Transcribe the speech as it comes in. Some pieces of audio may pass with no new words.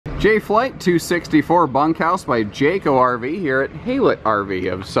J-Flight 264 Bunkhouse by Jayco RV here at Haylett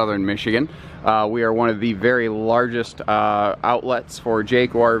RV of Southern Michigan. We are one of the very largest outlets for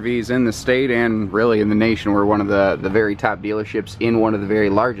Jayco RVs in the state and really in the nation. We're one of the very top dealerships in one of the very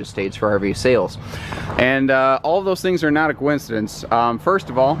largest states for RV sales. And all of those things are not a coincidence.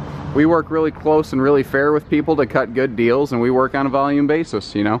 First of all, we work really close and really fair with people to cut good deals, and we work on a volume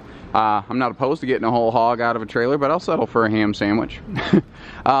basis, you know. I'm not opposed to getting a whole hog out of a trailer, but I'll settle for a ham sandwich.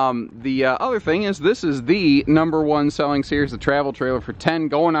 The other thing is, this is the #1 selling series of travel trailer for 10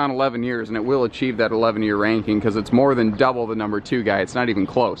 going on 11 years, and it will achieve that 11-year ranking because it's more than double the #2 guy. It's not even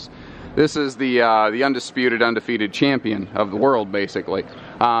close. This is the undisputed, undefeated champion of the world, basically.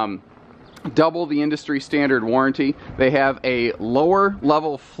 Double the industry standard warranty. They have a lower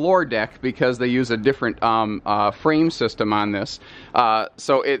level floor deck because they use a different frame system on this.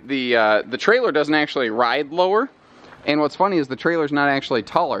 So the trailer doesn't actually ride lower. And what's funny is the trailer's not actually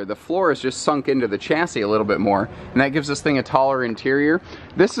taller. The floor is just sunk into the chassis a little bit more, and that gives this thing a taller interior.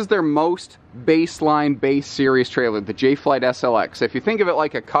 This is their most baseline base series trailer, the J-Flight SLX. If you think of it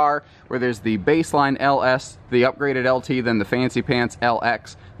like a car where there's the baseline LS, the upgraded LT, then the fancy pants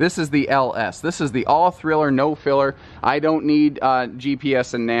LX, this is the LS. This is the all thriller, no filler. I don't need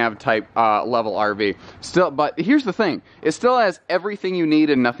GPS and nav type level RV. Still, but here's the thing. It still has everything you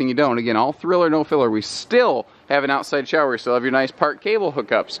need and nothing you don't. Again, all thriller, no filler. We still have an outside shower. You still have your nice park cable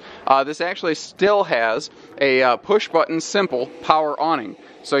hookups. This actually still has a push button simple power awning.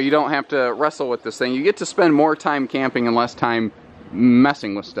 So you don't have to wrestle with this thing. You get to spend more time camping and less time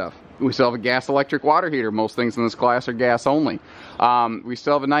messing with stuff. We still have a gas electric water heater. Most things in this class are gas only. We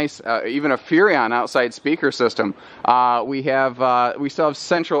still have a nice, even a Furrion outside speaker system. We still have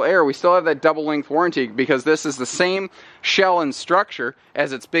central air. We still have that double length warranty because this is the same shell and structure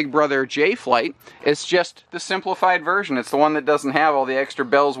as its big brother J-Flight. It's just the simplified version. It's the one that doesn't have all the extra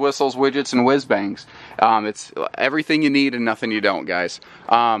bells, whistles, widgets, and whiz bangs. It's everything you need and nothing you don't, guys.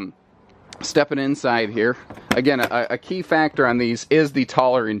 Stepping inside here, again, a key factor on these is the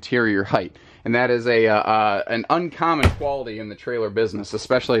taller interior height, and that is an uncommon quality in the trailer business,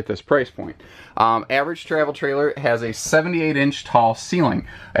 especially at this price point. Average travel trailer has a 78-inch tall ceiling,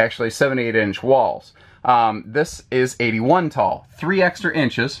 actually 78-inch walls. This is 81 tall, 3 extra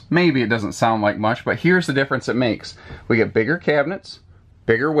inches. Maybe it doesn't sound like much, but here's the difference it makes. We get bigger cabinets,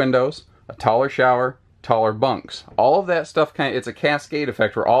 bigger windows, a taller shower, taller bunks. All of that stuff, it's a cascade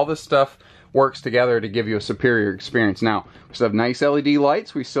effect where all this stuff works together to give you a superior experience. Now, we still have nice LED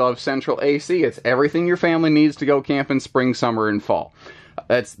lights. We still have central AC. It's everything your family needs to go camping spring, summer, and fall.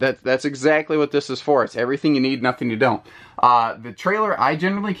 That's exactly what this is for. It's everything you need, nothing you don't. The trailer I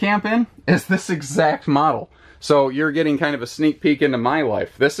generally camp in is this exact model. So you're getting kind of a sneak peek into my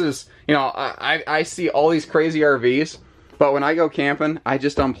life. This is, you know, I see all these crazy RVs, but when I go camping, I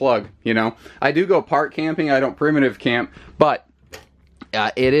just unplug, you know. I do go park camping, I don't primitive camp, but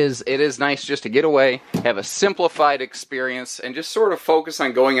it is nice just to get away, have a simplified experience, and just sort of focus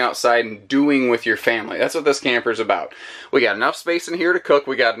on going outside and doing with your family. That's what this camper's about. We got enough space in here to cook,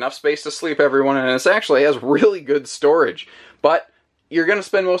 we got enough space to sleep everyone, and this actually has really good storage. But you're going to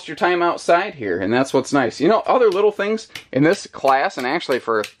spend most of your time outside here, and that's what's nice. You know, other little things in this class, and actually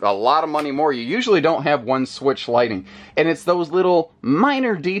for a lot of money more, you usually don't have one switch lighting. And it's those little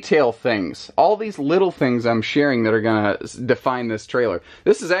minor detail things, all these little things I'm sharing that are going to define this trailer.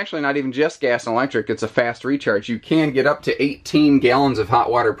 This is actually not even just gas and electric, it's a fast recharge. You can get up to 18 gallons of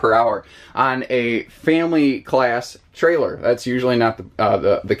hot water per hour on a family class trailer. That's usually not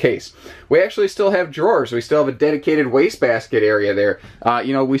the case. We actually still have drawers. We still have a dedicated wastebasket area there.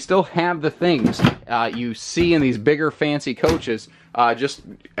 You know, we still have the things you see in these bigger fancy coaches, just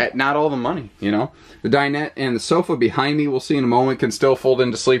at not all the money, you know. The dinette and the sofa behind me, we'll see in a moment, can still fold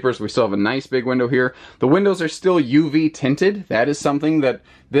into sleepers. We still have a nice big window here. The windows are still UV tinted. That is something that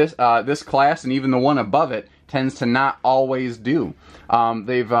this class and even the one above it tends to not always do.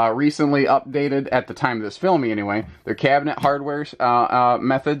 They've recently updated, at the time of this filming anyway, their cabinet hardware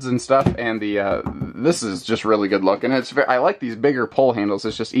methods and stuff, and this is just really good looking. I like these bigger pull handles.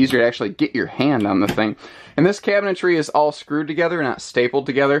 It's just easier to actually get your hand on the thing. And this cabinetry is all screwed together, not stapled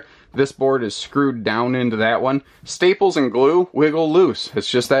together. This board is screwed down into that one. Staples and glue wiggle loose.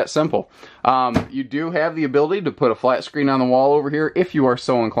 It's just that simple. You do have the ability to put a flat screen on the wall over here if you are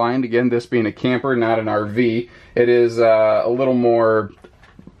so inclined. Again, this being a camper, not an RV, it is a little more,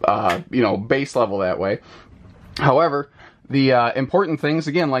 you know, base level that way. However, The important things,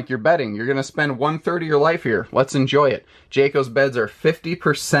 again, like your bedding, you're going to spend 1/3 of your life here. Let's enjoy it. Jayco's beds are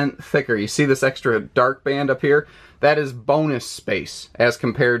 50% thicker. You see this extra dark band up here? That is bonus space as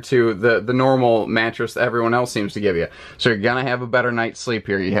compared to the normal mattress that everyone else seems to give you. So you're going to have a better night's sleep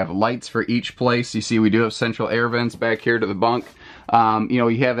here. You have lights for each place. You see we do have central air vents back here to the bunk. You know,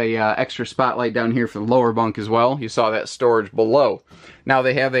 you have a extra spotlight down here for the lower bunk as well. You saw that storage below. Now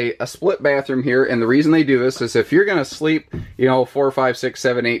they have a split bathroom here, and the reason they do this is if you're going to sleep, you know, 4, 5, 6,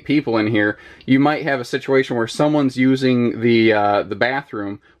 7, 8 people in here, you might have a situation where someone's using the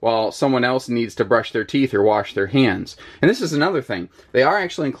bathroom while someone else needs to brush their teeth or wash their hands. And this is another thing. They are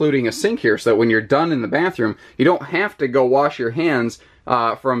actually including a sink here so that when you're done in the bathroom, you don't have to go wash your hands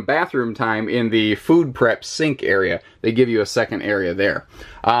from bathroom time in the food prep sink area. They give you a second area there.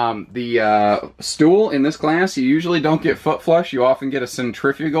 The stool in this class, you usually don't get foot flush. You often get a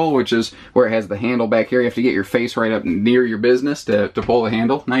centrifugal, which is where it has the handle back here. You have to get your face right up near your business to pull the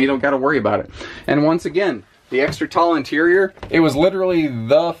handle. Now you don't got to worry about it. And once again, the extra tall interior, it was literally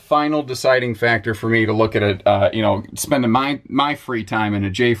the final deciding factor for me to look at it, you know, spending my free time in a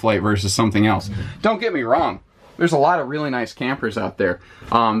J-Flight versus something else. Don't get me wrong. There's a lot of really nice campers out there.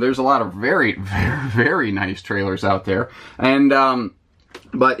 There's a lot of very, very, very nice trailers out there. And,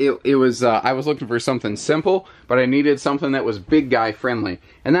 but it was, I was looking for something simple, but I needed something that was big guy friendly.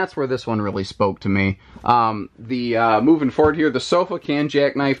 And that's where this one really spoke to me. Moving forward here, the sofa can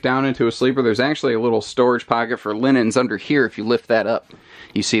jackknife down into a sleeper. There's actually a little storage pocket for linens under here if you lift that up.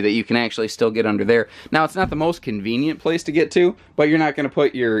 You see that you can actually still get under there. Now, it's not the most convenient place to get to, but you're not going to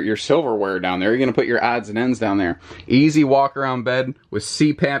put your silverware down there. You're going to put your odds and ends down there. Easy walk-around bed with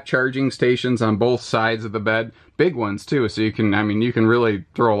CPAP charging stations on both sides of the bed. Big ones, too, so you can, I mean, you can really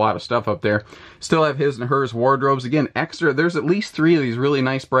throw a lot of stuff up there. Still have his and hers wardrobes. Again, extra, there's at least 3 of these really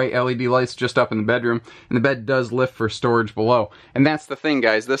nice bright LED lights just up in the bedroom, and the bed does lift for storage below. And that's the thing,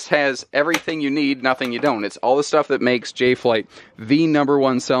 guys. This has everything you need, nothing you don't. It's all the stuff that makes J-Flight the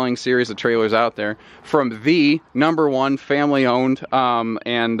 #1 selling series of trailers out there, from the #1 family-owned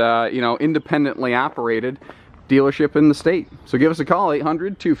you know, independently operated dealership in the state. So give us a call,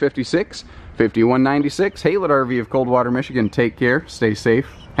 800-256-5196. Haylett RV of Coldwater, Michigan. Take care, stay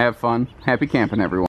safe, have fun, happy camping, everyone.